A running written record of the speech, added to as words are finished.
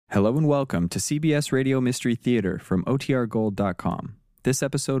Hello and welcome to CBS Radio Mystery Theater from OTRGold.com. This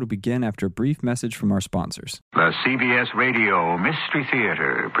episode will begin after a brief message from our sponsors. The CBS Radio Mystery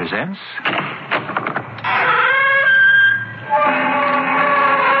Theater presents...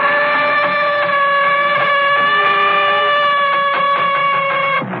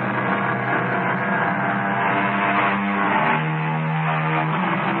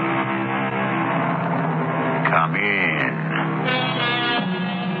 Come in.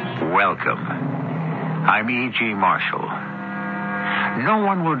 Welcome. I'm E.G. Marshall. No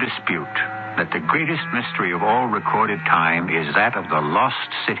one will dispute that the greatest mystery of all recorded time is that of the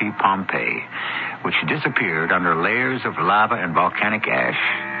lost city Pompeii, which disappeared under layers of lava and volcanic ash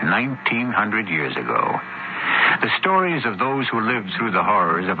 1,900 years ago. The stories of those who lived through the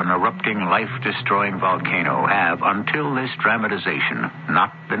horrors of an erupting, life-destroying volcano have, until this dramatization,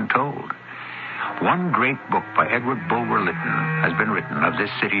 not been told. One great book by Edward Bulwer Lytton has been written of this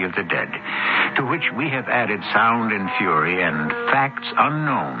city of the dead, to which we have added sound and fury and facts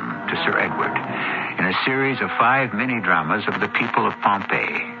unknown to Sir Edward, in a series of 5 mini-dramas of the people of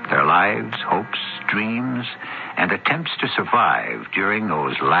Pompeii, their lives, hopes, dreams, and attempts to survive during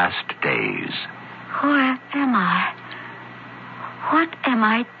those last days. Where am I? What am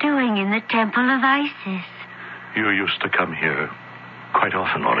I doing in the Temple of Isis? You used to come here quite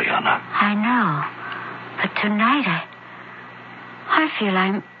often, Oriana. I know. But tonight I feel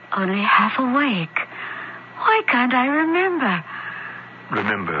I'm only half awake. Why can't I remember?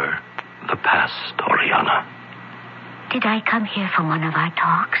 Remember the past, Oriana. Did I come here for one of our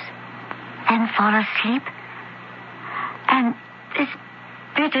talks and fall asleep? And this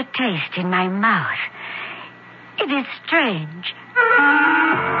bitter taste in my mouth. It is strange.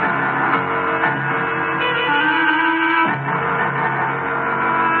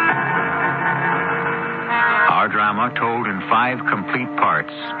 Our drama, told in 5 complete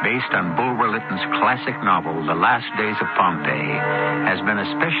parts, based on Bulwer Lytton's classic novel, The Last Days of Pompeii, has been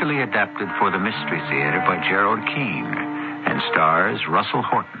especially adapted for the Mystery Theater by Gerald Keane and stars Russell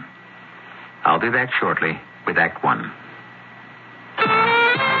Horton. I'll be back shortly with Act 1.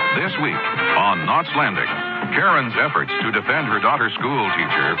 This week on Knots Landing, Karen's efforts to defend her daughter's school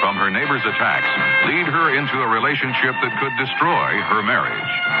teacher from her neighbor's attacks lead her into a relationship that could destroy her marriage.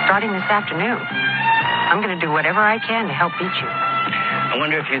 Starting this afternoon, I'm going to do whatever I can to help beat you. I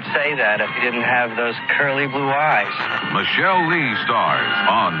wonder if you'd say that if you didn't have those curly blue eyes. Michelle Lee stars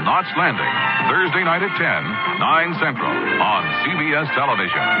on Knots Landing, Thursday night at 10, 9 Central, on CBS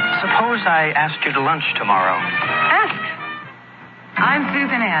Television. Suppose I asked you to lunch tomorrow. Ask. I'm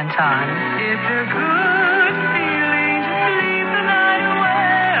Susan Anton. It's a good feeling to sleep the night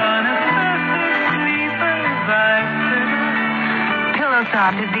away on a perfect sleeper's bicycle.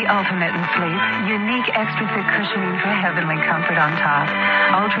 PillowSoft is the ultimate in sleep. Unique extra thick cushioning for heavenly comfort on top.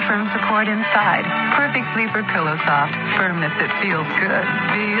 Ultra firm support inside. Perfect sleeper PillowSoft. Firmness that feels good.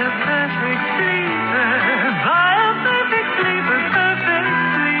 Be a perfect sleeper. Buy a perfect sleeper. Perfect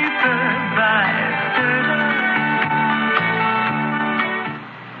sleeper. Buy Sturla.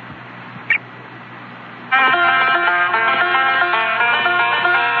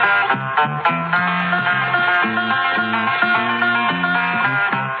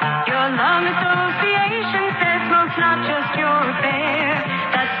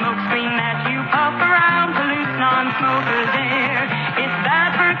 Smokers air. It's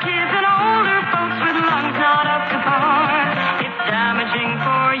bad for kids and older folks with lungs not up to par. It's damaging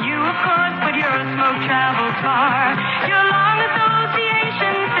for you, of course, but your smoke travels far. Your lung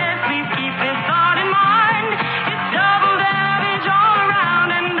association says please keep this thought in mind. It's double damage all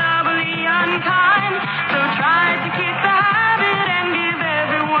around and doubly unkind. So try to kick the habit and give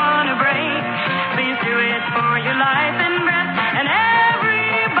everyone a break. Please do it for your life and breath and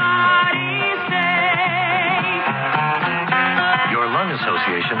everybody's sake. Your lung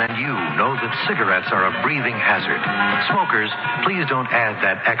association and you know that cigarettes are a breathing hazard. Smokers, please don't add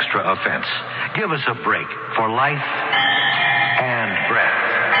that extra offense. Give us a break for life and breath.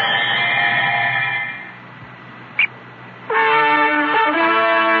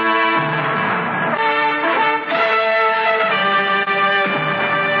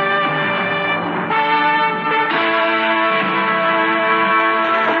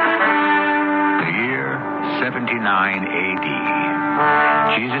 The year 79 A.D.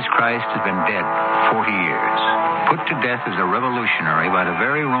 Jesus Christ has been dead 40 years, put to death as a revolutionary by the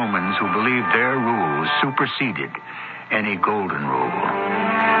very Romans who believed their rules superseded any golden rule.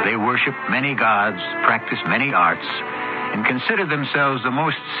 They worship many gods, practice many arts, and consider themselves the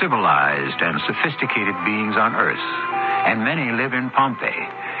most civilized and sophisticated beings on earth. And many live in Pompeii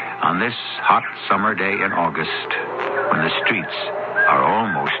on this hot summer day in August when the streets are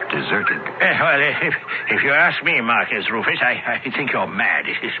almost deserted. Well, if you ask me, Marcus Rufus, I think you're mad.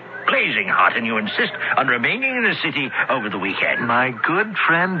 It is blazing hot, and you insist on remaining in the city over the weekend. My good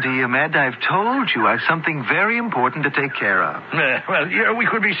friend Diomed, I've told you I've something very important to take care of. We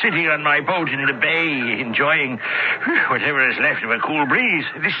could be sitting on my boat in the bay, enjoying whatever is left of a cool breeze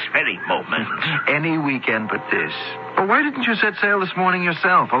this very moment. Any weekend but this. Well, why didn't you set sail this morning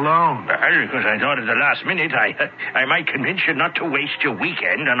yourself, alone? Because I thought at the last minute I might convince you not to waste your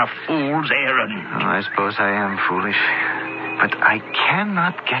weekend on a fool's errand. I suppose I am foolish. But I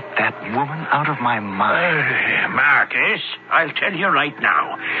cannot get that woman out of my mind. Marcus, I'll tell you right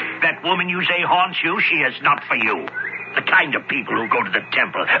now. That woman you say haunts you, she is not for you. The kind of people who go to the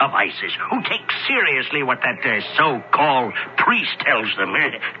temple of Isis, who take seriously what that so-called priest tells them,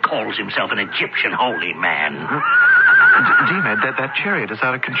 calls himself an Egyptian holy man. Diomed, that chariot is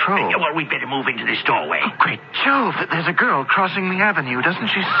out of control. Well, we'd better move into this doorway. Oh, great Jove, there's a girl crossing the avenue. Doesn't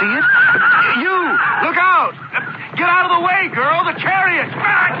she see it? You! Look out! Get out of the way, girl! The chariot!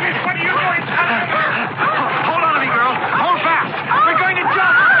 Marcus, what are you doing? Hold on to me, girl. Hold fast. We're going to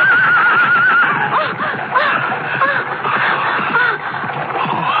jump.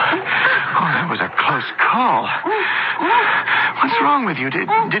 Oh, that was a close call. What's wrong with you?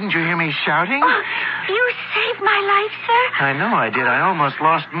 Didn't you hear me shouting? You saved my life, sir. I know I did. I almost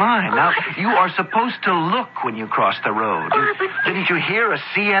lost mine. Now, you are supposed to look when you cross the road. Didn't you hear or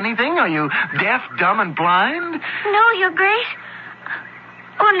see anything? Are you deaf, dumb, and blind? No, Your Grace.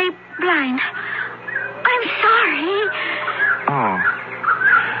 Only blind. I'm sorry. Oh.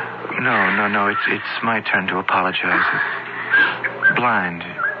 No. It's my turn to apologize. Blind.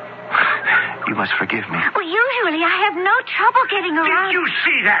 You must forgive me. Well, usually I have no trouble getting around. Did you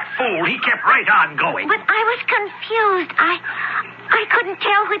see that fool? He kept right on going. But I was confused. I couldn't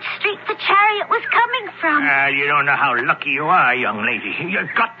tell which street the chariot was coming from. You don't know how lucky you are, young lady.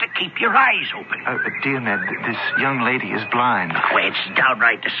 You've got to keep your eyes open. Diomed, this young lady is blind. Oh, it's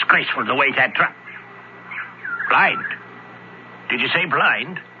downright disgraceful the way that Blind? Did you say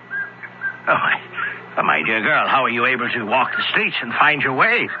blind? Oh, my dear girl, how are you able to walk the streets and find your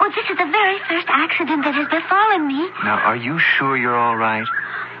way? Well, this is the very first accident that has befallen me. Now, are you sure you're all right?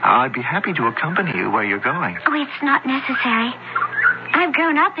 I'd be happy to accompany you where you're going. Oh, it's not necessary. I've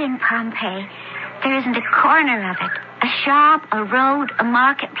grown up in Pompeii. There isn't a corner of it. A shop, a road, a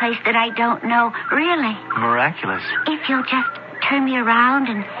marketplace that I don't know, really. Miraculous. If you'll just turn me around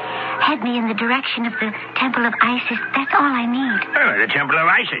and head me in the direction of the Temple of Isis, that's all I need. The Temple of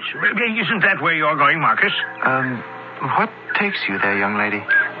Isis. Isn't that where you're going, Marcus? What takes you there, young lady?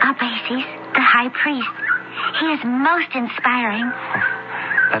 Arbaces, the high priest. He is most inspiring.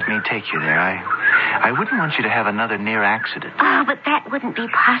 Let me take you there. I wouldn't want you to have another near accident. Oh, but that wouldn't be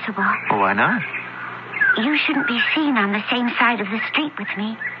possible. Oh, why not? You shouldn't be seen on the same side of the street with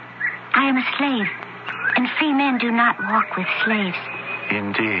me. I am a slave, and free men do not walk with slaves.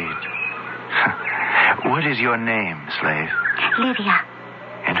 Indeed. What is your name, slave? Lydia.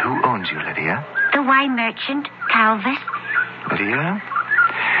 And who owns you, Lydia? The wine merchant, Calvis. Lydia,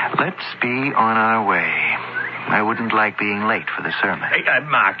 let's be on our way. I wouldn't like being late for the sermon.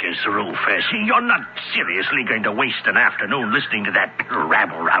 Marcus Rufus, you're not seriously going to waste an afternoon listening to that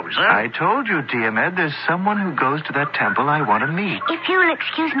rabble-rouser? I told you, Diomed, there's someone who goes to that temple I want to meet. If you will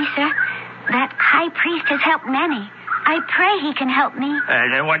excuse me, sir, that high priest has helped many. I pray he can help me.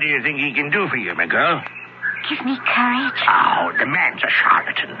 Then what do you think he can do for you, my girl? Give me courage. Oh, the man's a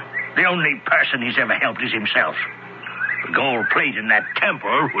charlatan. The only person he's ever helped is himself. The gold plate in that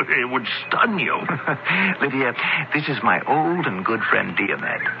temple would stun you. Lydia, this is my old and good friend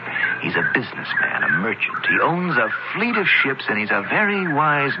Diomed. He's a businessman, a merchant. He owns a fleet of ships, and he's a very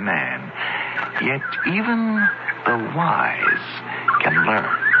wise man. Yet even the wise can learn.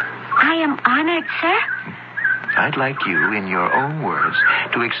 I am honored, sir. I'd like you, in your own words,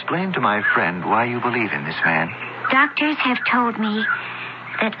 to explain to my friend why you believe in this man. Doctors have told me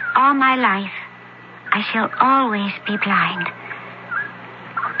that all my life I shall always be blind.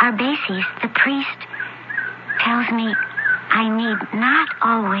 Arbaces, the priest, tells me I need not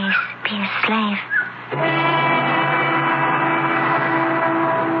always be a slave.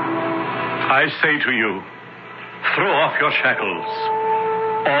 I say to you, throw off your shackles,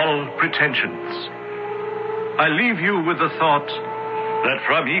 all pretensions. I leave you with the thought that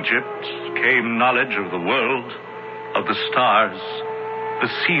from Egypt came knowledge of the world, of the stars, the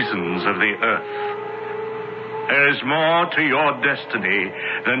seasons of the earth. There is more to your destiny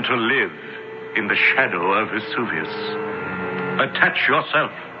than to live in the shadow of Vesuvius. Attach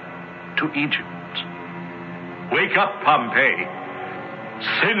yourself to Egypt. Wake up, Pompeii.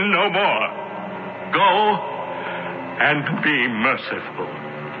 Sin no more. Go and be merciful.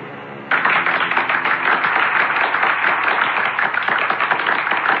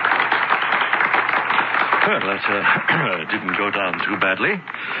 Well, that didn't go down too badly.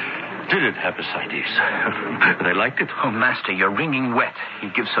 Did it, Epicides? They liked it. Oh, Master, you're wringing wet.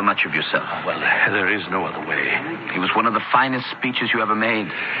 You give so much of yourself. Well, there is no other way. It was one of the finest speeches you ever made.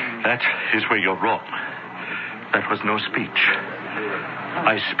 That is where you're wrong. That was no speech.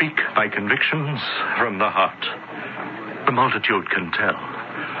 I speak my convictions from the heart. The multitude can tell.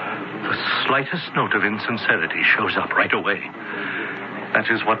 The slightest note of insincerity shows up right away. That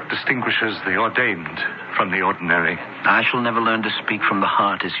is what distinguishes the ordained from the ordinary. I shall never learn to speak from the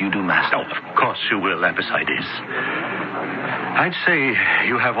heart as you do, Master. Oh, of course you will, Epicides. I'd say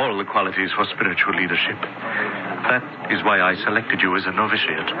you have all the qualities for spiritual leadership. That is why I selected you as a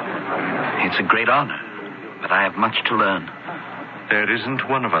novitiate. It's a great honor, but I have much to learn. There isn't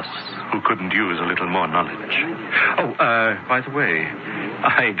one of us who couldn't use a little more knowledge. Oh, by the way,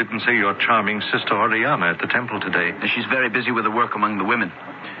 I didn't see your charming sister Oriana at the temple today. She's very busy with the work among the women.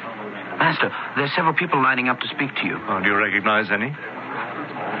 Master, there's several people lining up to speak to you. Oh, do you recognize any?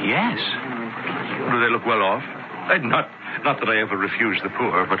 Yes. Do they look well off? Not that I ever refuse the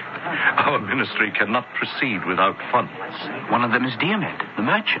poor, but our ministry cannot proceed without funds. One of them is Diomed, the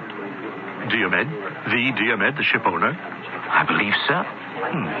merchant. Diomed? The Diomed, the ship owner? I believe so.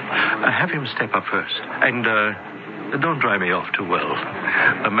 Have him step up first. And, don't dry me off too well.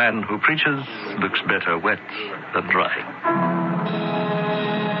 A man who preaches looks better wet than dry.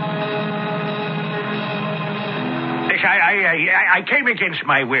 Yes, I came against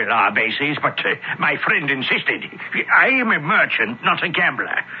my will, Arbaces, but my friend insisted. I am a merchant, not a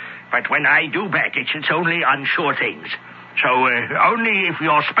gambler. But when I do bet, it's only on sure things. So only if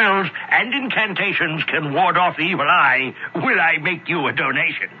your spells and incantations can ward off the evil eye will I make you a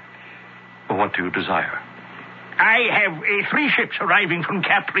donation. What do you desire? I have 3 ships arriving from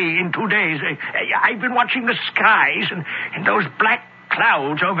Capri in 2 days. I've been watching the skies, and those black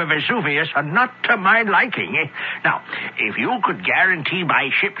clouds over Vesuvius are not to my liking. Now, if you could guarantee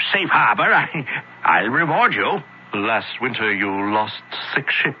my ship's safe harbor, I'll reward you. Last winter you lost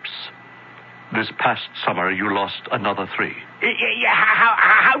 6 ships. This past summer, you lost another 3.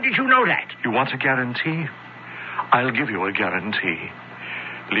 How did you know that? You want a guarantee? I'll give you a guarantee.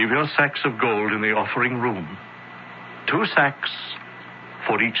 Leave your sacks of gold in the offering room. 2 sacks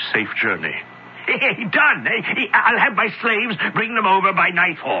for each safe journey. Done. I'll have my slaves bring them over by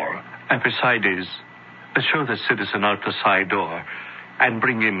nightfall. Epicides, show the citizen out the side door and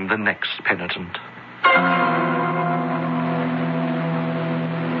bring in the next penitent.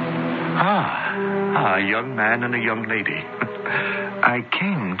 A young man and a young lady. I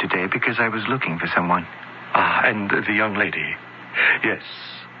came today because I was looking for someone. And the young lady. Yes,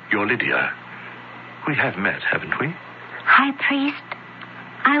 you're Lydia. We have met, haven't we? High Priest,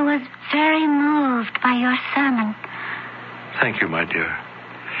 I was very moved by your sermon. Thank you, my dear.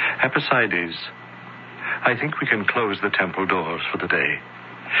 Epicides, I think we can close the temple doors for the day.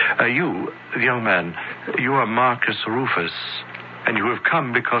 You, young man, you are Marcus Rufus. And you have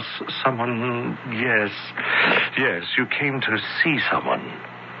come because someone... Yes, you came to see someone.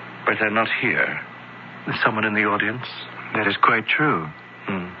 But they're not here. Someone in the audience? That is quite true.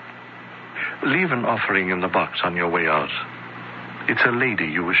 Leave an offering in the box on your way out. It's a lady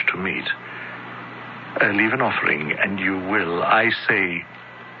you wish to meet. Leave an offering, and you will, I say,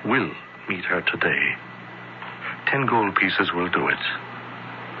 will meet her today. 10 gold pieces will do it.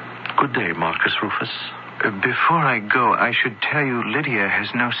 Good day, Marcus Rufus. Before I go, I should tell you Lydia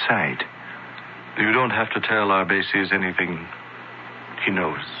has no sight. You don't have to tell Arbaces anything. He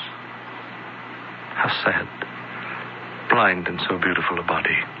knows. How sad. Blind in so beautiful a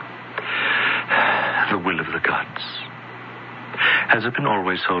body. The will of the gods. Has it been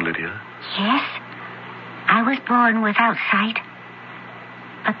always so, Lydia? Yes. I was born without sight.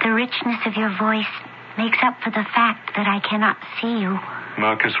 But the richness of your voice makes up for the fact that I cannot see you.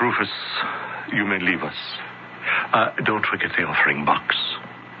 Marcus Rufus, you may leave us. Don't forget the offering box.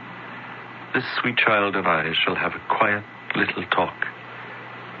 This sweet child and I shall have a quiet little talk.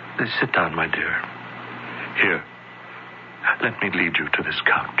 Sit down, my dear. Here, let me lead you to this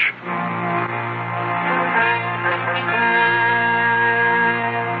couch.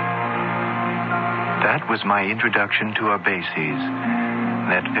 That was my introduction to Arbaces,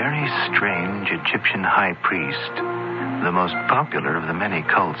 that very strange Egyptian high priest, the most popular of the many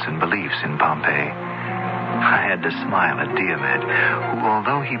cults and beliefs in Pompeii. I had to smile at Diomed, who,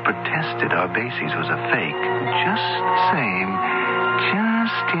 although he protested Arbaces was a fake, just the same,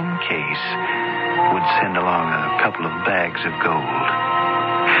 just in case, would send along a couple of bags of gold.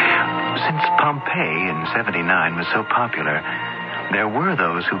 Since Pompeii in 79 was so popular, there were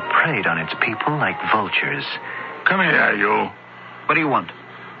those who preyed on its people like vultures. Come here, you. What do you want?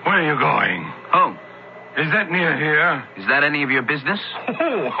 Where are you going? Home. Is that near here? Is that any of your business?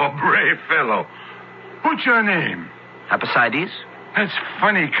 Oh, a brave fellow. What's your name? Apicides? That's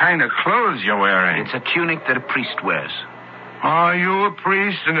funny kind of clothes you're wearing. It's a tunic that a priest wears. Are you a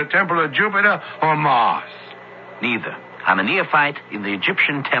priest in the temple of Jupiter or Mars? Neither. I'm a neophyte in the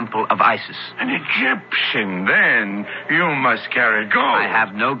Egyptian temple of Isis. An Egyptian, then. You must carry gold. I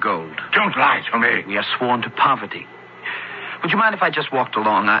have no gold. Don't lie to me. We are sworn to poverty. Would you mind if I just walked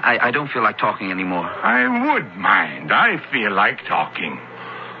along? I don't feel like talking anymore. I would mind. I feel like talking.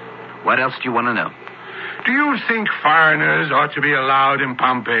 What else do you want to know? Do you think foreigners ought to be allowed in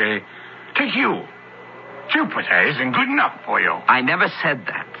Pompeii? Take you. Jupiter isn't good enough for you. I never said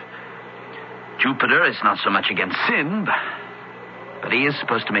that. Jupiter is not so much against sin, but he is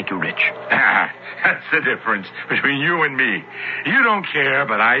supposed to make you rich. That's the difference between you and me. You don't care,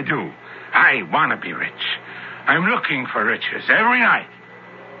 but I do. I want to be rich. I'm looking for riches every night.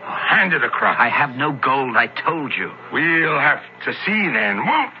 Hand it across. I have no gold, I told you. We'll have to see then,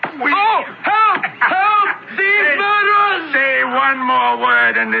 won't we? Oh, help! Help! These murderers! Say one more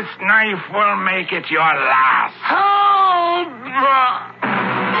word and this knife will make it your last. Help!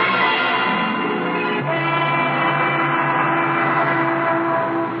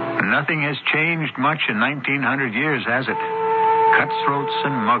 Nothing has changed much in 1900 years, has it? Cutthroats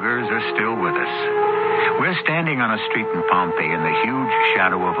and muggers are still with us. We're standing on a street in Pompeii in the huge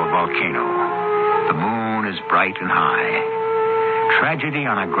shadow of a volcano. The moon is bright and high. Tragedy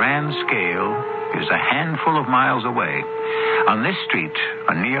on a grand scale is a handful of miles away. On this street,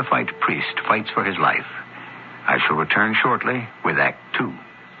 a neophyte priest fights for his life. I shall return shortly with Act 2.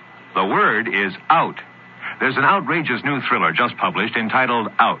 The word is out. There's an outrageous new thriller just published entitled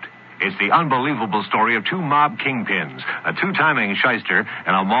Out. It's the unbelievable story of two mob kingpins, a two-timing shyster,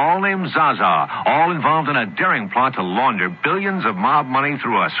 and a mall named Zaza, all involved in a daring plot to launder billions of mob money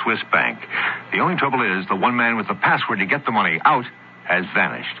through a Swiss bank. The only trouble is the one man with the password to get the money out has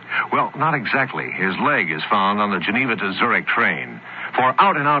vanished. Well, not exactly. His leg is found on the Geneva to Zurich train. For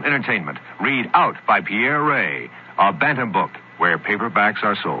out-and-out entertainment, read Out by Pierre Ray, a bantam book where paperbacks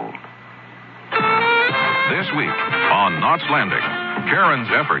are sold. This week on Knots Landing, Karen's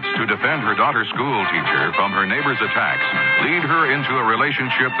efforts to defend her daughter's school teacher from her neighbor's attacks lead her into a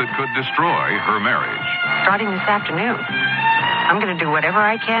relationship that could destroy her marriage. Starting this afternoon, I'm going to do whatever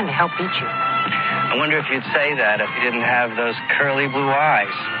I can to help beat you. I wonder if you'd say that if you didn't have those curly blue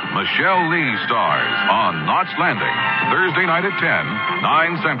eyes. Michelle Lee stars on Knots Landing, Thursday night at 10,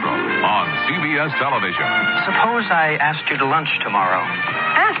 9 Central on CBS Television. Suppose I asked you to lunch tomorrow.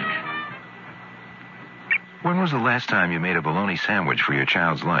 Ask. When was the last time you made a bologna sandwich for your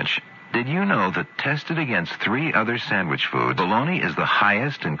child's lunch? Did you know that tested against 3 other sandwich foods, bologna is the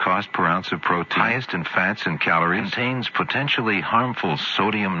highest in cost per ounce of protein, highest in fats and calories, contains potentially harmful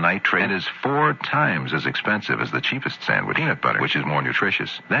sodium nitrate, and is 4 times as expensive as the cheapest sandwich, peanut butter, which is more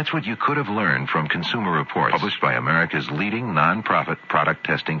nutritious? That's what you could have learned from Consumer Reports, published by America's leading non-profit product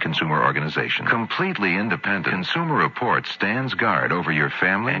testing consumer organization. Completely independent, Consumer Reports stands guard over your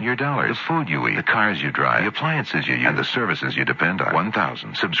family and your dollars, the food you eat, the cars you drive, the appliances you use, and the services you depend on.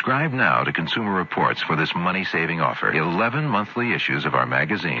 1,000. Subscribe now to Consumer Reports for this money-saving offer. 11 monthly issues of our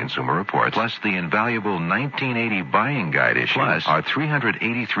magazine, Consumer Reports, plus the invaluable 1980 buying guide issue, plus our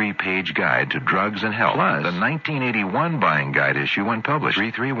 383-page guide to drugs and health, plus the 1981 buying guide issue when published,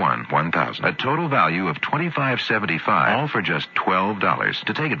 331-1000. A total value of $25.75, all for just $12.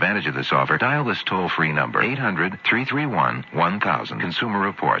 To take advantage of this offer, dial this toll-free number, 800-331-1000. Consumer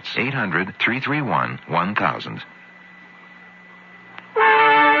Reports, 800-331-1000.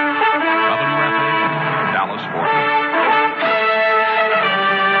 Dallas, Fort Worth.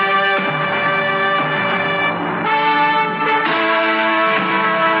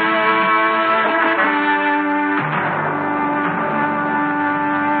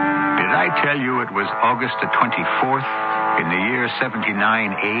 Did I tell you it was August the 24th in the year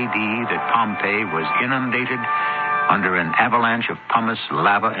 79 AD that Pompeii was inundated under an avalanche of pumice,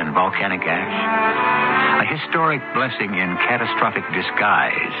 lava, and volcanic ash? A historic blessing in catastrophic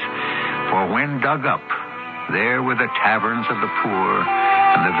disguise. For when dug up, there were the taverns of the poor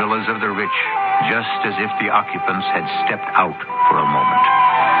and the villas of the rich, just as if the occupants had stepped out for a moment.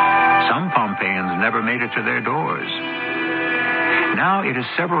 Some Pompeians never made it to their doors. Now it is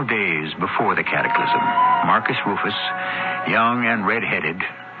several days before the cataclysm. Marcus Rufus, young and red-headed,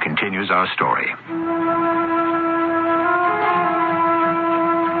 continues our story.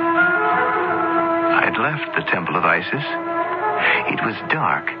 I'd left the Temple of Isis. It was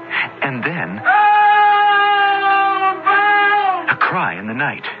dark, and then a cry in the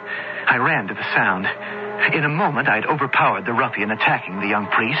night. I ran to the sound. In a moment, I'd overpowered the ruffian attacking the young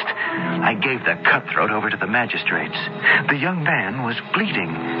priest. I gave the cutthroat over to the magistrates. The young man was bleeding.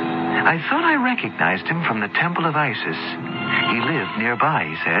 I thought I recognized him from the Temple of Isis. He lived nearby,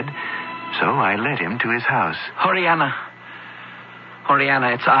 he said. So I led him to his house. Oriana,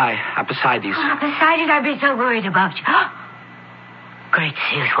 it's I, Apocydes. Oh, Apocydes, I've been so worried about you. Great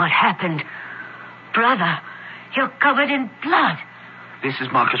Zeus, what happened? Brother, you're covered in blood. This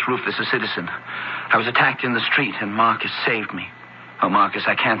is Marcus Rufus, a citizen. I was attacked in the street, and Marcus saved me. Oh, Marcus,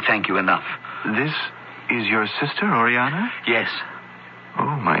 I can't thank you enough. This is your sister, Oriana? Yes.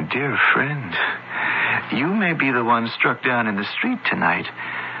 Oh, my dear friend. You may be the one struck down in the street tonight,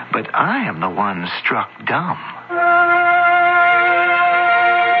 but I am the one struck dumb.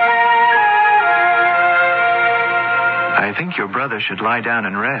 I think your brother should lie down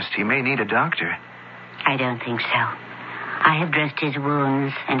and rest. He may need a doctor. I don't think so. I have dressed his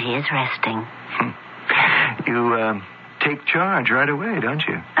wounds, and he is resting. You take charge right away, don't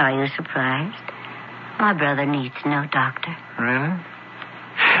you? Are you surprised? My brother needs no doctor. Really?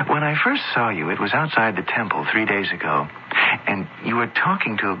 When I first saw you, it was outside the temple 3 days ago, and you were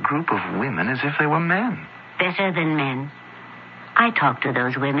talking to a group of women as if they were men. Better than men. I talk to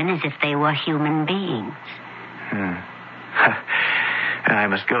those women as if they were human beings. I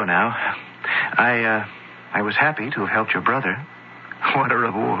must go now. I was happy to have helped your brother. What a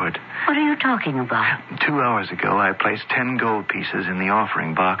reward. What are you talking about? 2 hours ago, I placed 10 gold pieces in the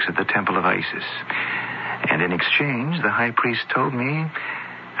offering box at the Temple of Isis. And in exchange, the high priest told me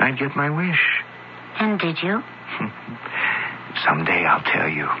I'd get my wish. And did you? Someday I'll tell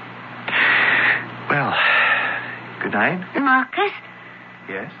you. Well, good night. Marcus?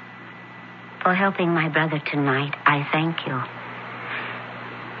 Yes? For helping my brother tonight, I thank you.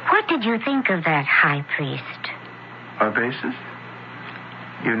 What did you think of that high priest? Arbaces?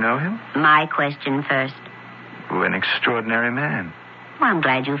 You know him? My question first. Oh, an extraordinary man. Well, I'm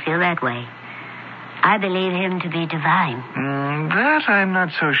glad you feel that way. I believe him to be divine. That I'm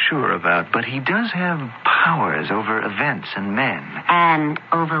not so sure about, but he does have powers over events and men. And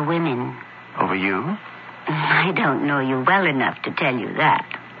over women. Over you? I don't know you well enough to tell you that.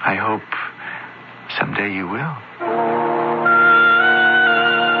 I hope someday you will.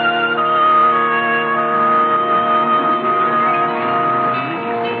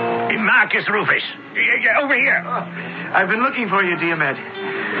 Marcus Rufus. Over here. I've been looking for you, Diomed.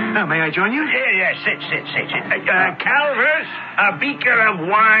 May I join you? Yeah, sit. Calvers, a beaker of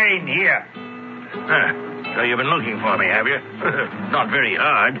wine here. So you've been looking for me, have you? Not very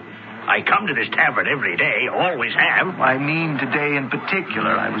hard. I come to this tavern every day, always have. I mean today in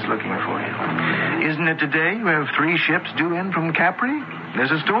particular I was looking for you. Isn't it today you have 3 ships due in from Capri?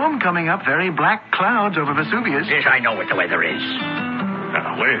 There's a storm coming up, very black clouds over Vesuvius. Yes, I know what the weather is.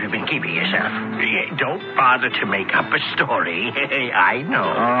 Where have you been keeping yourself? Don't bother to make up a story. I know.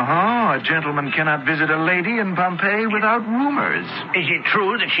 A gentleman cannot visit a lady in Pompeii without rumors. Is it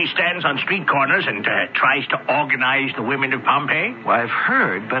true that she stands on street corners and tries to organize the women of Pompeii? Well, I've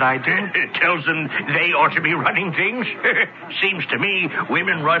heard, but I don't... Tells them they ought to be running things? Seems to me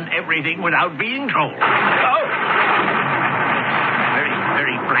women run everything without being told. Oh!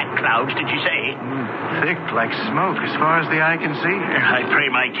 Very black clouds, did you say? Thick like smoke as far as the eye can see. I pray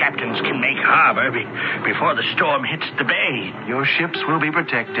my captains can make harbor before the storm hits the bay. Your ships will be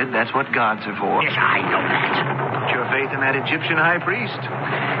protected. That's what gods are for. Yes, I know that. Put your faith in that Egyptian high priest.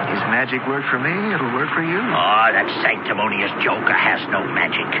 His magic worked for me. It'll work for you. Oh, that sanctimonious joker has no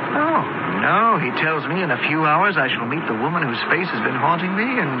magic. Oh, no. He tells me in a few hours I shall meet the woman whose face has been haunting me,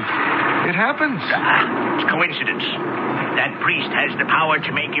 and it happens. It's coincidence. That priest has the power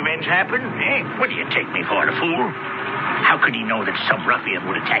to make events happen? What do you take me for, a fool? How could he know that some ruffian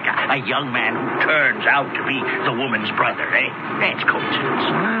would attack a young man who turns out to be the woman's brother, That's coincidence.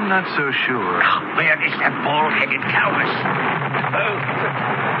 I'm not so sure. Where is that bald-headed Calvus? Oh,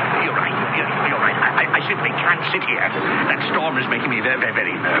 you're right. I simply can't sit here. That storm is making me very,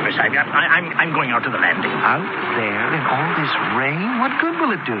 very nervous. I'm going out to the landing. Out there in all this rain? What good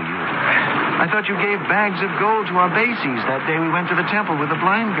will it do you? I thought you gave bags of gold to Arbaces that day we went to the temple with the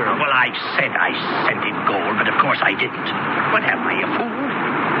blind girl. Well, I said I sent him gold, but of course I didn't. What am I, a fool?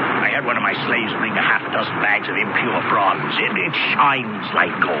 I had one of my slaves bring a half a dozen bags of impure bronze. It shines like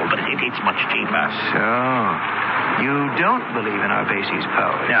gold, but it's much cheaper. So, you don't believe in Arbaces'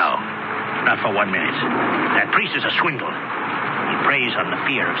 powers? No, not for 1 minute. That priest is a swindle. preys on the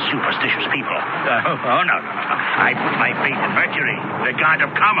fear of superstitious people. No. I put my faith in Mercury, the god of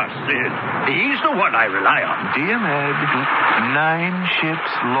commerce. He's the one I rely on. Dear Meg, 9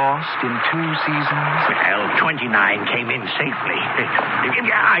 ships lost in 2 seasons. Well, 29 came in safely.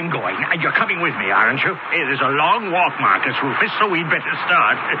 I'm going. You're coming with me, aren't you? There's a long walk, Marcus Rufus, so we'd better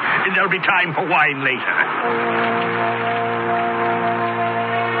start. There'll be time for wine later.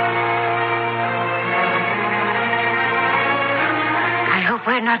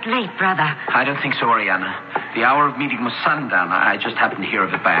 We're not late, brother. I don't think so, Oriana. The hour of meeting was sundown. I just happened to hear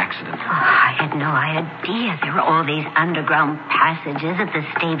of it by accident. Oh, I had no idea there were all these underground passages at the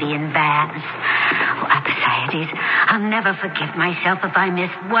Stabian Baths. Oh, Apicides, I'll never forgive myself if I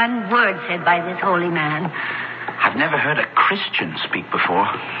miss one word said by this holy man. I've never heard a Christian speak before.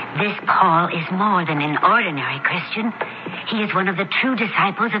 This Paul is more than an ordinary Christian. He is one of the true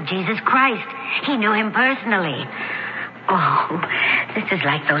disciples of Jesus Christ. He knew him personally. Oh, this is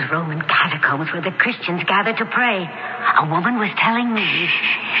like those Roman catacombs where the Christians gather to pray. A woman was telling me.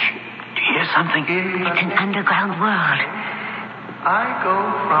 Shh. Do you hear something? It's an underground world. I go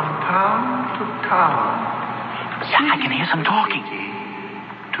from town to town. Yeah, I can hear some talking.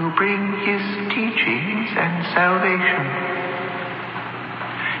 To bring his teachings and salvation.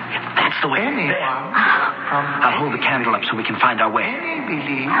 That's the way. Anyone I'll hold the candle up so we can find our way. Look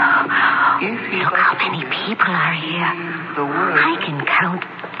how many people are here. I can count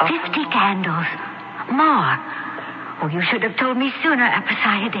 50 candles. More. Oh, you should have told me sooner,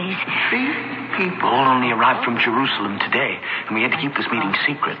 Apicides. 3 people. All only arrived from Jerusalem today, and we had to keep this meeting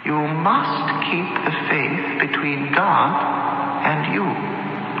secret. You must keep the faith between God and you.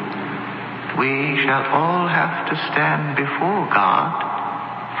 We shall all have to stand before God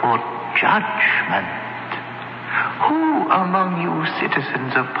for judgment. Who among you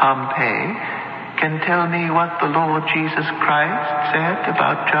citizens of Pompeii can tell me what the Lord Jesus Christ said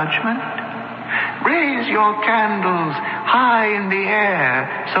about judgment? Raise your candles high in the air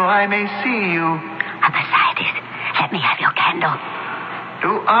so I may see you. Apicides, let me have your candle.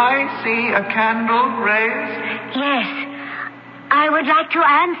 Do I see a candle raised? Yes. I would like to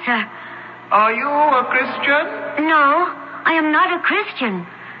answer. Are you a Christian? No, I am not a Christian.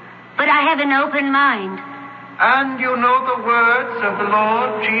 But I have an open mind. And you know the words of the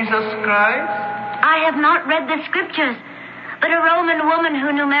Lord Jesus Christ? I have not read the scriptures, but a Roman woman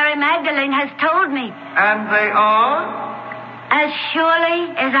who knew Mary Magdalene has told me. And they are? As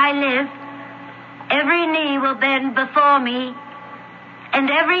surely as I live, every knee will bend before me, and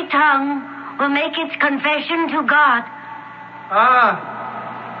every tongue will make its confession to God.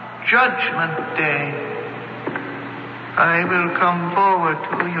 Judgment Day. I will come forward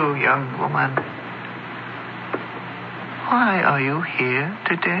to you, young woman. Why are you here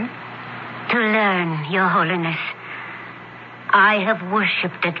today? To learn, Your Holiness. I have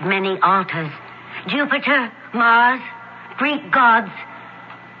worshipped at many altars. Jupiter, Mars, Greek gods.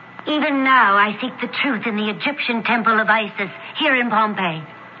 Even now I seek the truth in the Egyptian temple of Isis, here in Pompeii.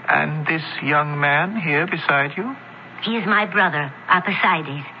 And this young man here beside you? He is my brother,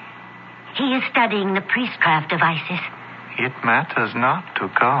 Apicides. He is studying the priestcraft of Isis. It matters not to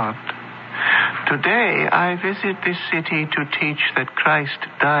God. Today I visit this city to teach that Christ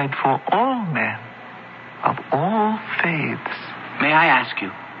died for all men, of all faiths. May I ask you,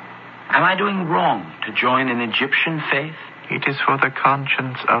 am I doing wrong to join an Egyptian faith? It is for the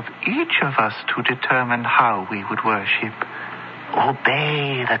conscience of each of us to determine how we would worship.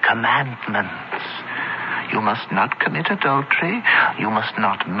 Obey the commandments. You must not commit adultery. You must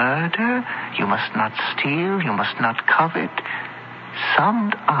not murder. You must not steal. You must not covet.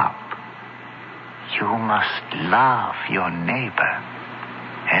 Summed up, you must love your neighbor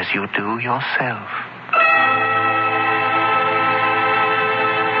as you do yourself.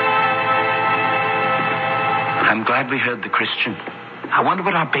 I'm glad we heard the Christian. I wonder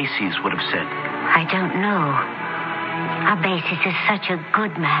what Arbaces would have said. I don't know. Arbaces is such a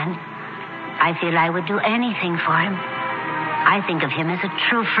good man. I feel I would do anything for him. I think of him as a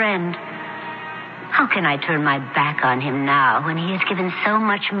true friend. How can I turn my back on him now when he has given so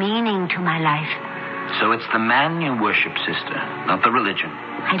much meaning to my life? So it's the man you worship, sister, not the religion.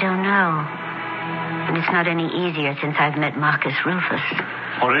 I don't know. And it's not any easier since I've met Marcus Rufus.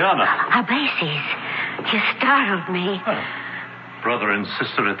 Oriana. Arbaces, you startled me. Brother and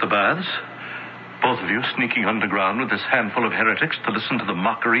sister at the baths. Both of you sneaking underground with this handful of heretics to listen to the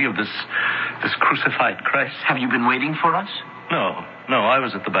mockery of this crucified Christ. Have you been waiting for us? No, I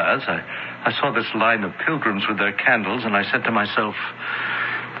was at the baths. I saw this line of pilgrims with their candles, and I said to myself,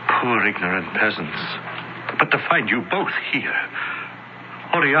 poor ignorant peasants. But to find you both here.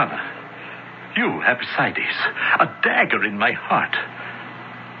 Oriana, You, Epicydes, a dagger in my heart.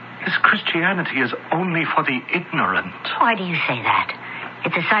 This Christianity is only for the ignorant. Why do you say that?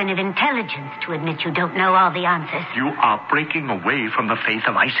 It's a sign of intelligence to admit you don't know all the answers. You are breaking away from the faith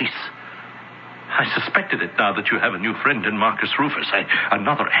of Isis. I suspected it now that you have a new friend in Marcus Rufus,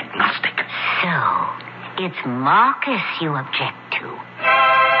 another agnostic. So, it's Marcus you object to.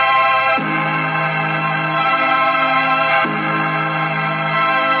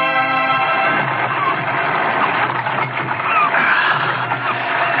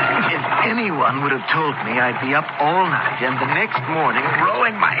 Anyone would have told me I'd be up all night and the next morning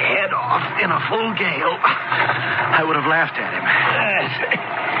rowing my head off in a full gale, I would have laughed at him.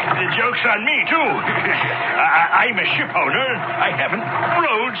 The joke's on me, too. I'm a ship owner. I haven't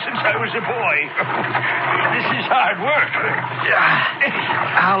rowed since I was a boy. This is hard work.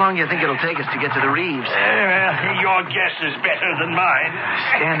 How long do you think it'll take us to get to the reefs? Your guess is better than mine.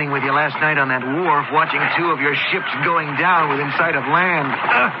 Standing with you last night on that wharf, watching two of your ships going down within sight of land.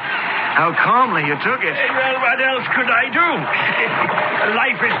 How calmly you took it. Well, what else could I do?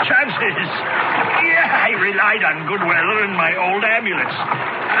 Life is chances. Yeah, I relied on good weather and my old ambulance.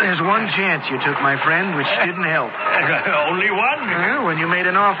 There's one chance you took, my friend, which didn't help. Only one? Well, when you made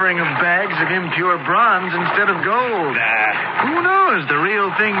an offering of bags of impure bronze instead of gold. Who knows? The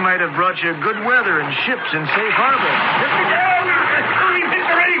real thing might have brought you good weather and ships in safe harbor.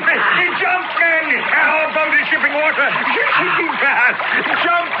 Mr. Reef, jump, man! Our boat is shipping water. Sinking fast.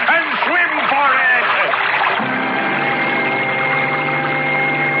 Jump and swim for it.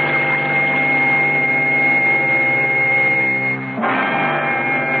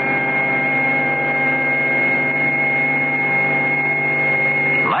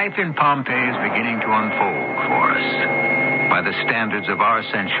 Life in Pompeii is beginning to unfold for us. By the standards of our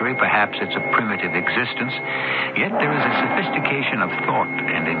century, perhaps it's a primitive existence, yet there is a sophistication of thought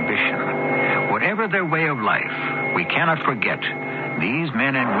and ambition. Whatever their way of life, we cannot forget these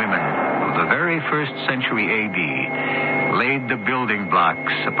men and women of the very first century A.D. laid the building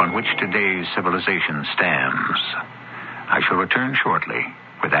blocks upon which today's civilization stands. I shall return shortly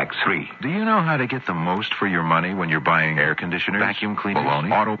with Act 3. Do you know how to get the most for your money when you're buying air conditioners, vacuum cleaners,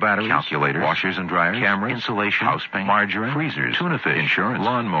 baloney, auto batteries, calculators, washers and dryers, cameras, insulation, house paint, margarine, freezers, tuna fish, insurance,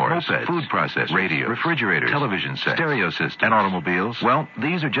 lawnmowers, mopeds, food processors, radios, refrigerators, television sets, stereo systems, and automobiles? Well,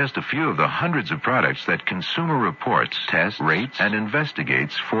 these are just a few of the hundreds of products that Consumer Reports tests, rates, and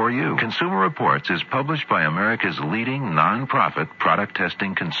investigates for you. Consumer Reports is published by America's leading non-profit product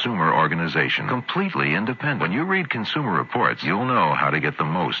testing consumer organization, completely independent. When you read Consumer Reports, you'll know how to get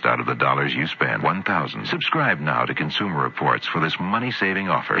the most out of the dollars you spend. 1,000. Subscribe now to Consumer Reports for this money-saving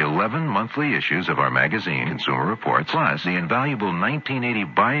offer. 11 monthly issues of our magazine, Consumer Reports, plus the invaluable 1980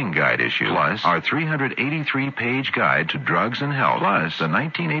 buying guide issue, plus our 383-page guide to drugs and health, plus the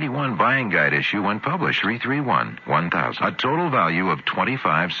 1981 buying guide issue when published, 331-1000. A total value of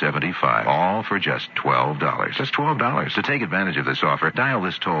 $25.75, all for just $12. Just $12. To take advantage of this offer, dial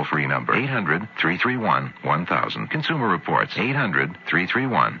this toll-free number, 800-331-1000. Consumer Reports, 800-331-1000.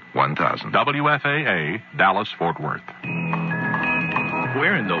 WFAA, Dallas-Fort Worth.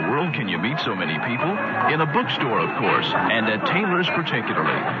 Where in the world can you meet so many people? In a bookstore, of course, and at Taylor's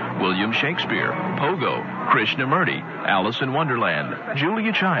particularly. William Shakespeare, Pogo, Krishnamurti, Alice in Wonderland,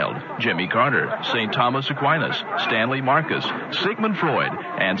 Julia Child, Jimmy Carter, St. Thomas Aquinas, Stanley Marcus, Sigmund Freud,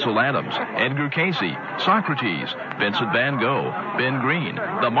 Ansel Adams, Edgar Casey, Socrates, Vincent van Gogh, Ben Green,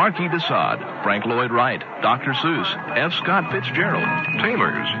 the Marquis de Sade, Frank Lloyd Wright, Dr. Seuss, F. Scott Fitzgerald.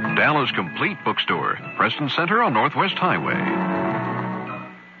 Taylor's, Dallas Complete Bookstore, Preston Center on Northwest Highway.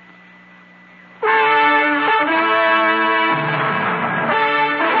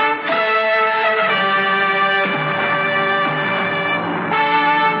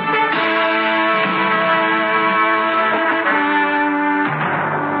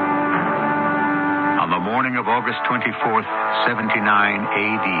 August 24th, 79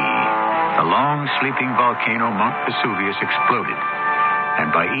 A.D., the long-sleeping volcano Mount Vesuvius exploded. And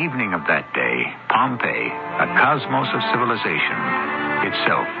by evening of that day, Pompeii, a cosmos of civilization,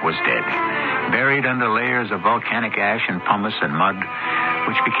 itself was dead, buried under layers of volcanic ash and pumice and mud,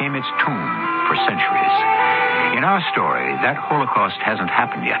 which became its tomb for centuries. In our story, that Holocaust hasn't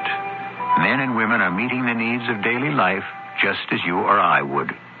happened yet. Men and women are meeting the needs of daily life just as you or I would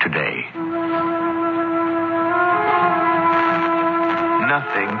today.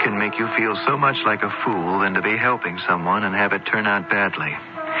 Nothing can make you feel so much like a fool than to be helping someone and have it turn out badly.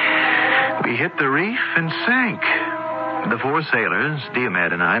 We hit the reef and sank. The four sailors,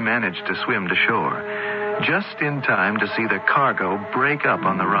 Diomed and I, managed to swim to shore, just in time to see the cargo break up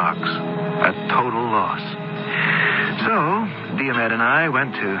on the rocks. A total loss. So, Diomed and I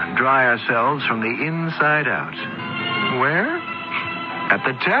went to dry ourselves from the inside out. Where? At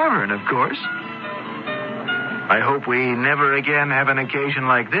the tavern, of course. I hope we never again have an occasion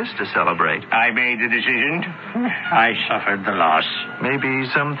like this to celebrate. I made the decision. I suffered the loss. Maybe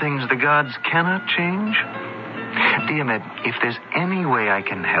some things the gods cannot change? Diomed, if there's any way I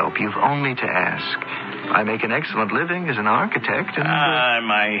can help, you've only to ask. I make an excellent living as an architect and...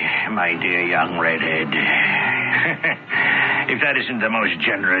 my dear young redhead. If that isn't the most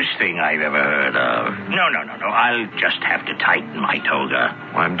generous thing I've ever heard of. No. I'll just have to tighten my toga.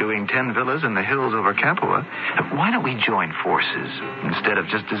 Well, I'm doing 10 villas in the hills over Capua. Why don't we join forces? Instead of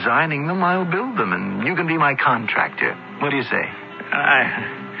just designing them, I'll build them, and you can be my contractor. What do you say?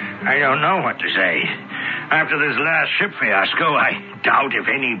 I don't know what to say. After this last ship fiasco, I doubt if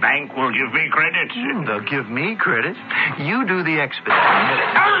any bank will give me credit. They'll give me credit. You do the expediting.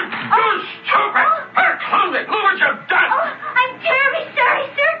 You stupid! Clumsy! Look what you've done! Oh, I'm terribly sorry,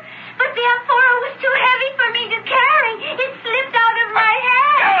 sir. But the amphora was too heavy for me to carry. It slipped out of my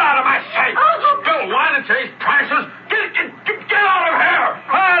hand. Get out of my sight! Still wine at today's prices? Get out of here!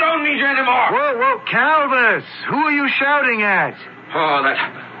 I don't need you anymore. Whoa, Calvus! Who are you shouting at? Oh,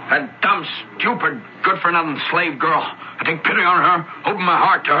 that dumb, stupid, good-for-nothing slave girl. I take pity on her, open my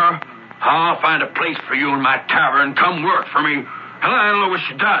heart to her. I'll find a place for you in my tavern. Come work for me. And I don't know what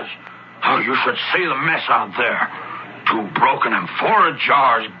she does. Oh, you should see the mess out there. 2 broken amphora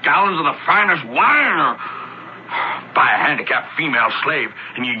jars, gallons of the finest wine. Buy a handicapped female slave,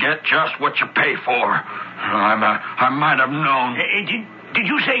 and you get just what you pay for. I might have known. Did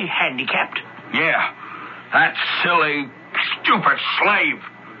you say handicapped? Yeah. That silly, stupid slave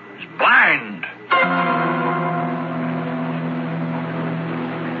is blind.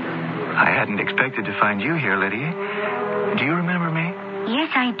 I hadn't expected to find you here, Lydia. Do you remember me?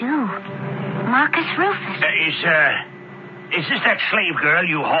 Yes, I do. Marcus Rufus. Is this that slave girl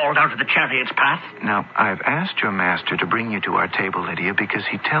you hauled out of the chariot's path? Now, I've asked your master to bring you to our table, Lydia, because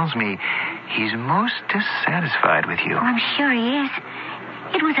he tells me he's most dissatisfied with you. Oh, I'm sure he is.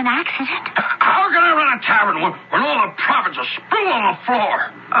 It was an accident. How can I run a tavern when all the profits are spilled on the floor?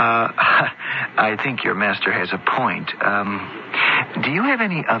 I think your master has a point. Do you have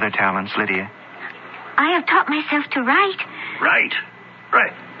any other talents, Lydia? I have taught myself to write. Right.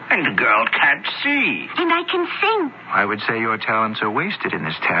 And the girl can't see. And I can sing. I would say your talents are wasted in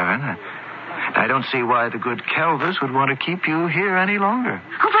this tavern. I don't see why the good Calvus would want to keep you here any longer.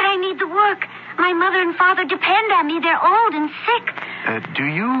 Oh, but I need the work. My mother and father depend on me. They're old and sick. Do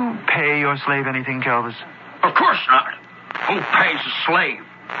you pay your slave anything, Calvus? Of course not. Who pays a slave?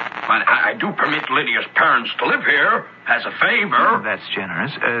 But I do permit Lydia's parents to live here as a favor. Oh, that's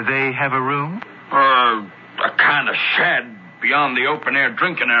generous. They have a room? A kind of shed beyond the open-air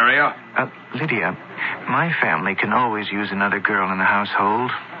drinking area. Lydia, my family can always use another girl in the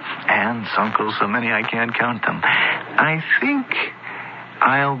household. Aunts, uncles, so many I can't count them. I think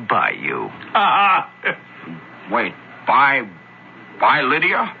I'll buy you. Wait, buy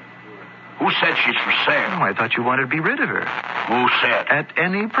Lydia? Who said she's for sale? Oh, I thought you wanted to be rid of her. Who said? At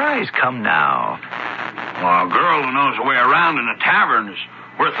any price. Come now. Well, a girl who knows her way around in a tavern is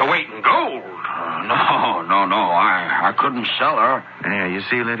worth the weight in gold. No. I couldn't sell her. Yeah, you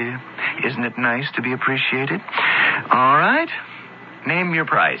see, Lydia? Isn't it nice to be appreciated? All right. Name your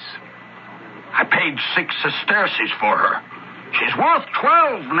price. I paid 6 sesterces for her. She's worth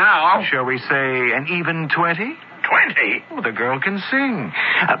 12 now. Shall we say an even 20? 20? Oh, the girl can sing.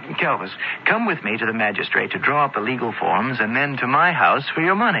 Calvus, come with me to the magistrate to draw up the legal forms and then to my house for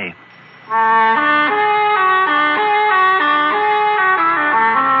your money.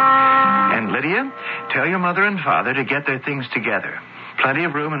 And Lydia, tell your mother and father to get their things together. Plenty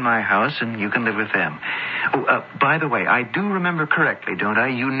of room in my house, and you can live with them. Oh, by the way, I do remember correctly, don't I?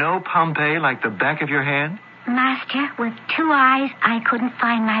 You know Pompeii like the back of your hand? Master, with 2 eyes, I couldn't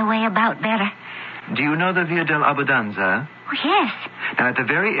find my way about better. Do you know the Via dell'Abbondanza? Oh, yes. Now, at the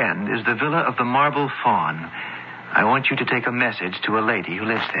very end is the Villa of the Marble Faun. I want you to take a message to a lady who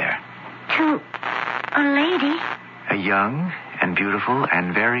lives there. To a lady? A young and beautiful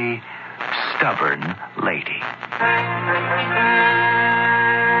and very stubborn lady.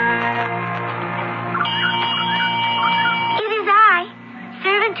 It is I,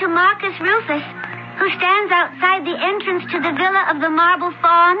 servant to Marcus Rufus, who stands outside the entrance to the Villa of the Marble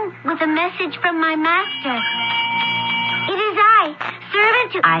Faun with a message from my master. It is I,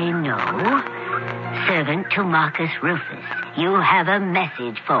 servant to... I know. Servant to Marcus Rufus. You have a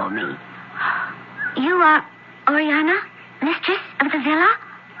message for me. You are Oriana, mistress of the villa?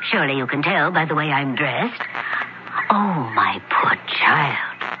 Surely you can tell by the way I'm dressed. Oh, my poor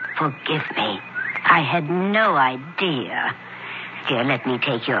child. Forgive me. I had no idea. Here, let me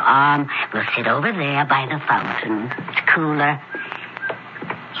take your arm. We'll sit over there by the fountain. It's cooler.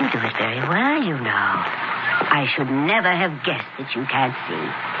 You do it very well, you know. I should never have guessed that you can't see.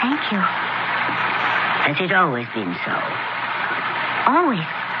 Thank you. Has it always been so? Always.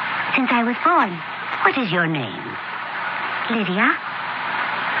 Since I was born. What is your name? Lydia.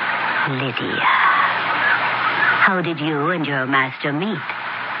 Lydia. How did you and your master meet?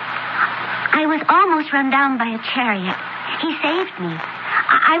 I was almost run down by a chariot. He saved me.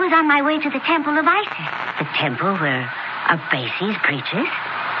 I was on my way to the Temple of Isis. The temple where Arbaces preaches?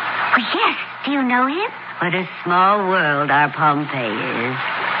 Oh, yes. Do you know him? What a small world our Pompeii is.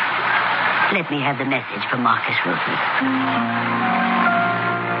 Let me have the message from Marcus Rufus.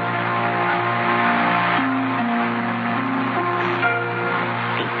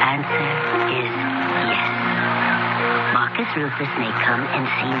 The answer is yes. Marcus Rufus may come and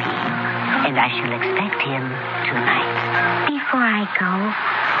see me, and I shall expect him tonight. Before I go,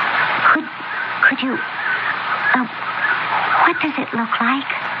 could you... what does it look like?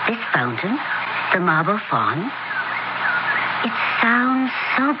 This fountain, the marble fawn. It sounds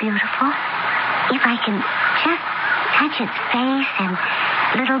so beautiful. If I can just touch its face and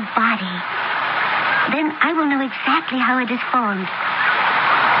little body, then I will know exactly how it is formed.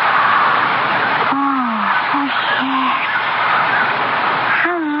 Oh, yes.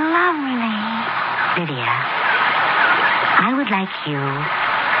 How lovely. Lydia, I would like you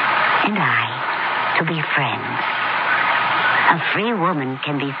and I to be friends. A free woman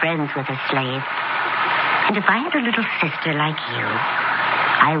can be friends with a slave. And if I had a little sister like you,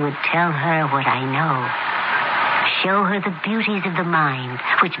 I would tell her what I know. Show her the beauties of the mind,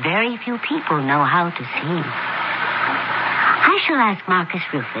 which very few people know how to see. I shall ask Marcus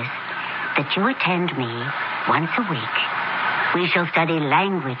Rufus that you attend me once a week. We shall study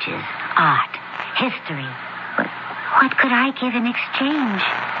languages, art, history. What could I give in exchange?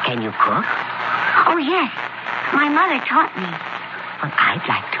 Can you cook? Oh, yes. My mother taught me. Well, I'd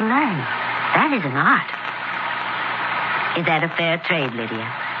like to learn. That is an art. Is that a fair trade, Lydia?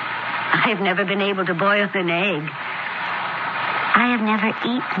 I've never been able to boil an egg. I have never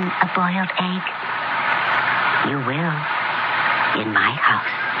eaten a boiled egg. You will. In my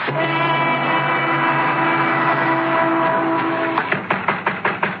house.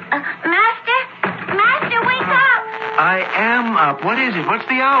 Master, wake up! I am up. What is it? What's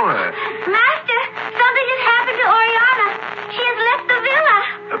the hour? Master, something has happened to Oriana. She has left the villa.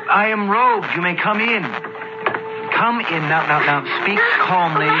 I am robed. You may come in. Come in. Now. Speak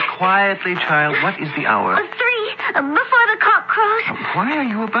calmly, quietly, child. What is the hour? 3, before the cock crows. Why are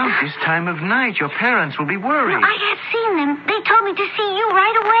you about this time of night? Your parents will be worried. Well, I have seen them. They told me to see you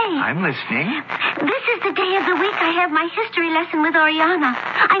right away. I'm listening. This is the day of the week I have my history lesson with Oriana.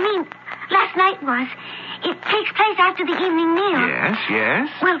 I mean, last night was. It takes place after the evening meal.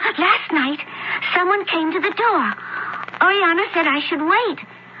 Yes. Well, last night, someone came to the door. Oriana said I should wait.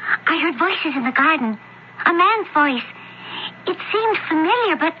 I heard voices in the garden. A man's voice. It seemed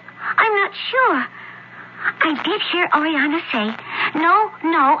familiar, but I'm not sure. I did hear Oriana say, No,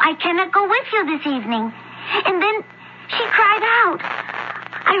 I cannot go with you this evening. And then she cried out.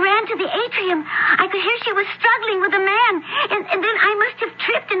 I ran to the atrium. I could hear she was struggling with a man. And then I must have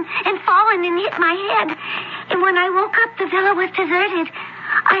tripped and fallen and hit my head. And when I woke up, the villa was deserted.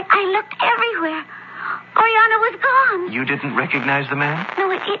 I looked everywhere. Oriana was gone. You didn't recognize the man? No,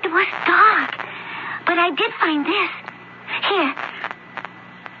 it was dark. But I did find this. Here.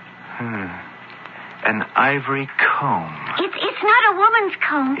 An ivory comb. It's not a woman's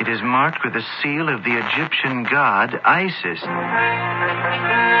comb. It is marked with the seal of the Egyptian god Isis.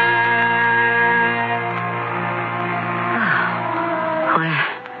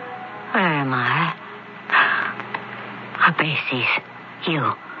 Where am I? Arbaces, you.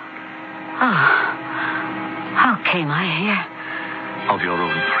 Oh, how came I here? Of your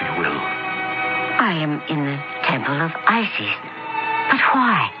own free will. I am in the Temple of Isis. But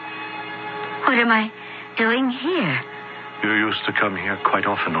why? What am I doing here? You used to come here quite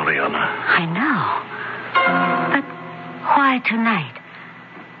often, Oriana. I know. But why tonight?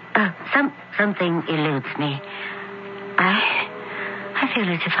 Something eludes me. I feel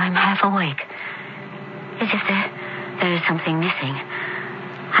as if I'm half awake. As if there is something missing.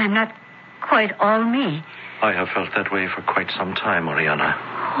 I'm not quite all me. I have felt that way for quite some time, Oriana.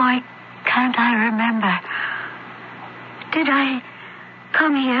 Why can't I remember? Did I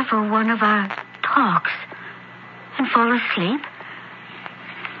come here for one of our talks and fall asleep?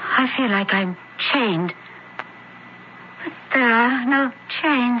 I feel like I'm chained. But there are no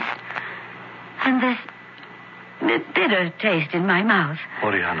chains. And this bitter taste in my mouth.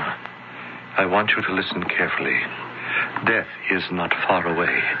 Oriana, I want you to listen carefully. Death is not far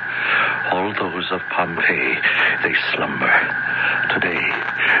away. All those of Pompeii, they slumber. Today,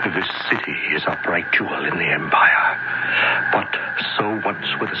 this city is a bright jewel in the empire. But so once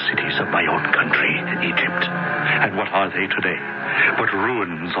were the cities of my own country, Egypt. And what are they today? But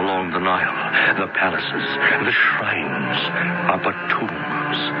ruins along the Nile. The palaces, the shrines are but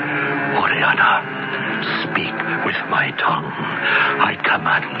tombs. Oriana, speak with my tongue. I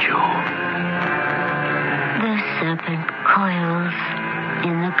command you. The serpent coils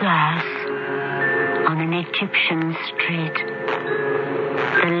in the grass on an Egyptian street.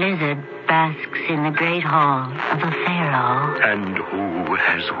 The lizard basks in the great hall of a pharaoh. And who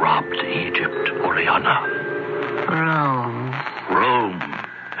has robbed Egypt, Oriana? Rome. Rome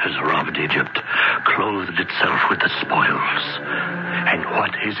has robbed Egypt, clothed itself with the spoils. And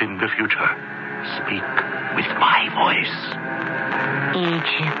what is in the future? Speak with my voice.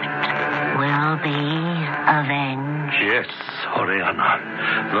 Egypt will be avenged. Yes, Oriana.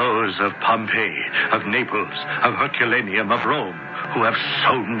 Those of Pompeii, of Naples, of Herculaneum, of Rome, who have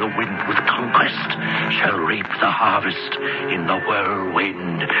sown the wind with conquest, shall reap the harvest in the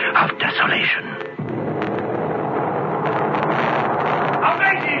whirlwind of desolation.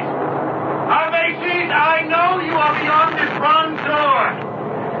 Armaces! Armaces, I know you are beyond this bronze door.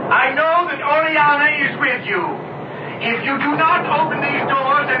 I know that Oriana is with you. If you do not open these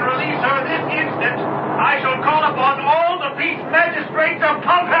doors and release her this instant, I shall call upon all the peace magistrates of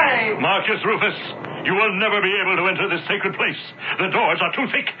Pompeii. Marcus Rufus, you will never be able to enter this sacred place. The doors are too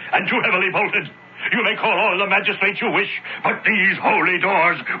thick and too heavily bolted. You may call all the magistrates you wish, but these holy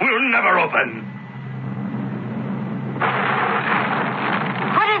doors will never open.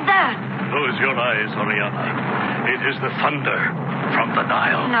 What is that? Close your eyes, Oriana. It is the thunder from the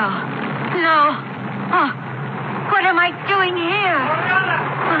Nile. No. Oh, what am I doing here? Oriana,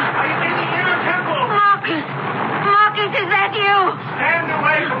 are you in the inner temple? Marcus, is that you? Stand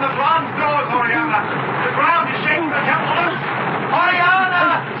away from the bronze doors, Oriana. The ground is shaking the temple loose. Oriana,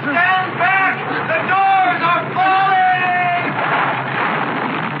 stand back! The doors are falling!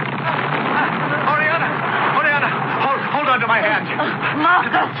 Oriana, hold on to my hand.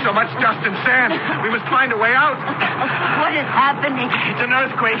 Marcus! So much dust and sand. We must find a way out. What is happening? It's an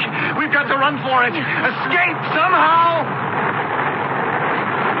earthquake. We've got to run for it. Escape somehow.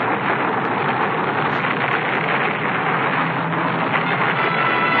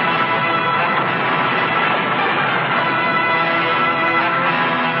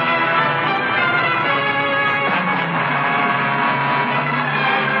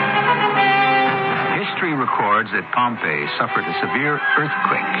 History records that Pompeii suffered a severe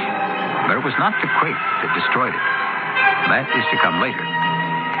earthquake, but it was not the quake that destroyed it. That is to come later.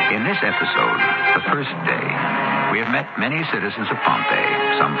 In this episode, the first day, we have met many citizens of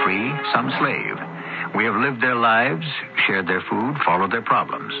Pompeii, some free, some slave. We have lived their lives, shared their food, followed their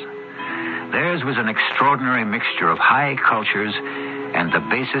problems. Theirs was an extraordinary mixture of high cultures and the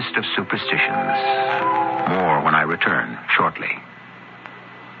basest of superstitions. More when I return shortly.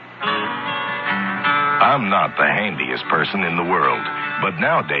 I'm not the handiest person in the world, but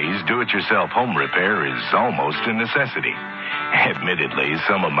nowadays do-it-yourself home repair is almost a necessity. Admittedly,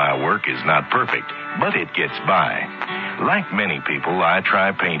 some of my work is not perfect, but it gets by. Like many people, I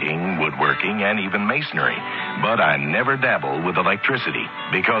try painting, woodworking, and even masonry, but I never dabble with electricity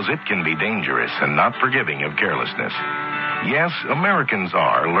because it can be dangerous and not forgiving of carelessness. Yes, Americans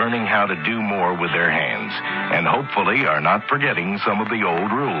are learning how to do more with their hands, and hopefully are not forgetting some of the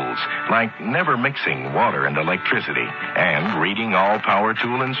old rules, like never mixing water and electricity, and reading all power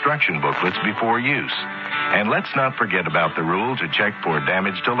tool instruction booklets before use. And let's not forget about the rule to check for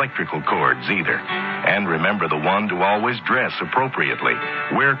damaged electrical cords either. And remember the one to always dress appropriately,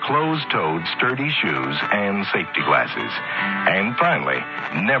 wear closed-toed sturdy shoes and safety glasses. And finally,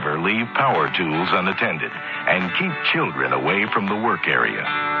 never leave power tools unattended, and keep children away from the work area.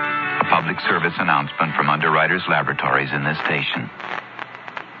 A public service announcement from Underwriters Laboratories in this station.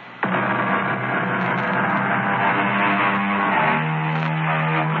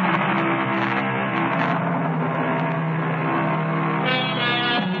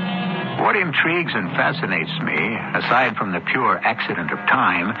 What intrigues and fascinates me, aside from the pure accident of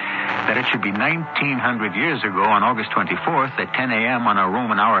time, that it should be 1900 years ago on August 24th at 10 a.m. on a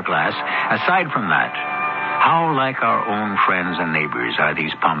Roman hourglass, aside from that, how like our own friends and neighbors are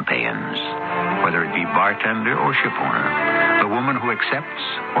these Pompeians, whether it be bartender or shipowner, the woman who accepts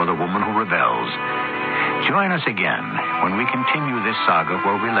or the woman who rebels. Join us again when we continue this saga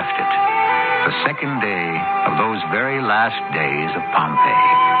where we left it, the second day of those very last days of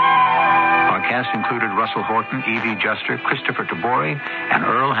Pompeii. Our cast included Russell Horton, Evie Juster, Christopher Tabori, and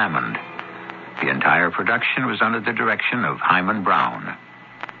Earl Hammond. The entire production was under the direction of Hyman Brown.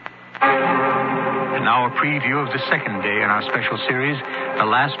 And now a preview of the second day in our special series, The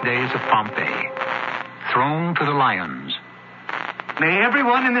Last Days of Pompeii. Thrown to the lions. May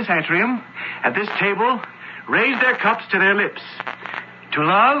everyone in this atrium, at this table, raise their cups to their lips. To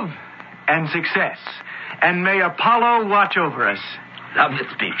love and success. And may Apollo watch over us. Lovely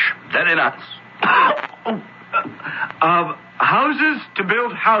speech. Very nice. Of houses to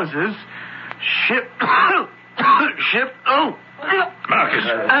build houses,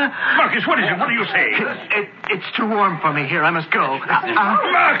 Marcus, what is it? What are you saying? It's too warm for me here. I must go.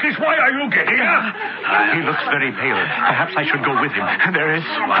 Marcus, why are you getting up? He looks very pale. Perhaps I should go with him. There is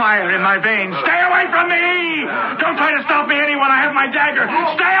fire in my veins. Stay away from me! Don't try to stop me, anyone. I have my dagger.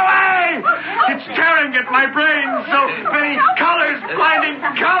 Stay away! It's tearing at my brain. So many colors, blinding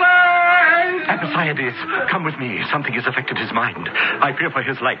colors! Alcibiades, come with me. Something has affected his mind. I fear for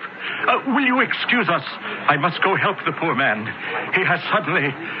his life. Will you excuse us? I must go help the poor man. He has suddenly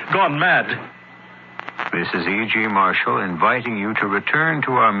gone mad. This is E.G. Marshall inviting you to return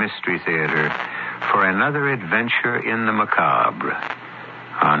to our Mystery Theater for another adventure in the macabre.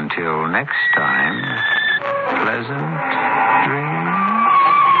 Until next time, pleasant dreams.